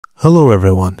Hello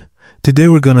everyone, today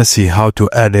we're gonna see how to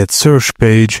edit search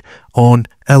page on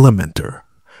Elementor.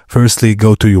 Firstly,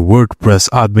 go to your WordPress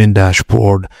admin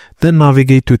dashboard, then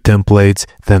navigate to Templates,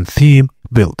 then Theme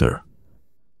Builder.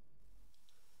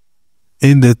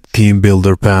 In the Theme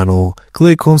Builder panel,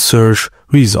 click on Search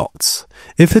Results.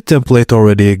 If a template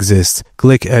already exists,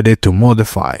 click Edit to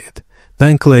modify it.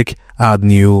 Then click Add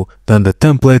New, then the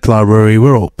template library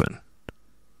will open.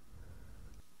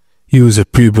 Use a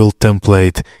pre-built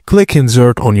template, click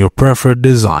Insert on your preferred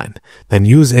design, then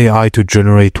use AI to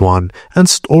generate one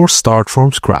or start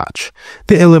from scratch.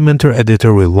 The Elementor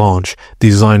editor will launch.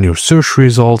 Design your search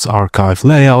results archive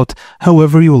layout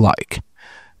however you like.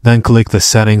 Then click the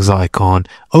settings icon,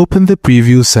 open the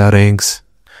preview settings.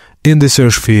 In the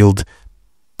search field,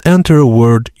 enter a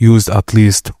word used at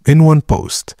least in one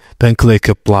post, then click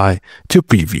Apply to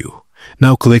preview.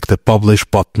 Now click the Publish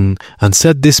button and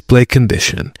set display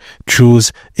condition.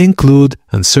 Choose Include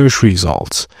and Search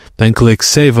Results. Then click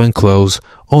Save and Close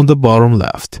on the bottom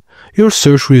left. Your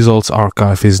search results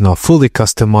archive is now fully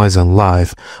customized and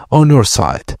live on your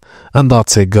site. And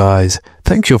that's it guys.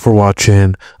 Thank you for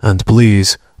watching and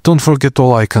please don't forget to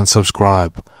like and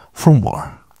subscribe for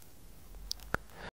more.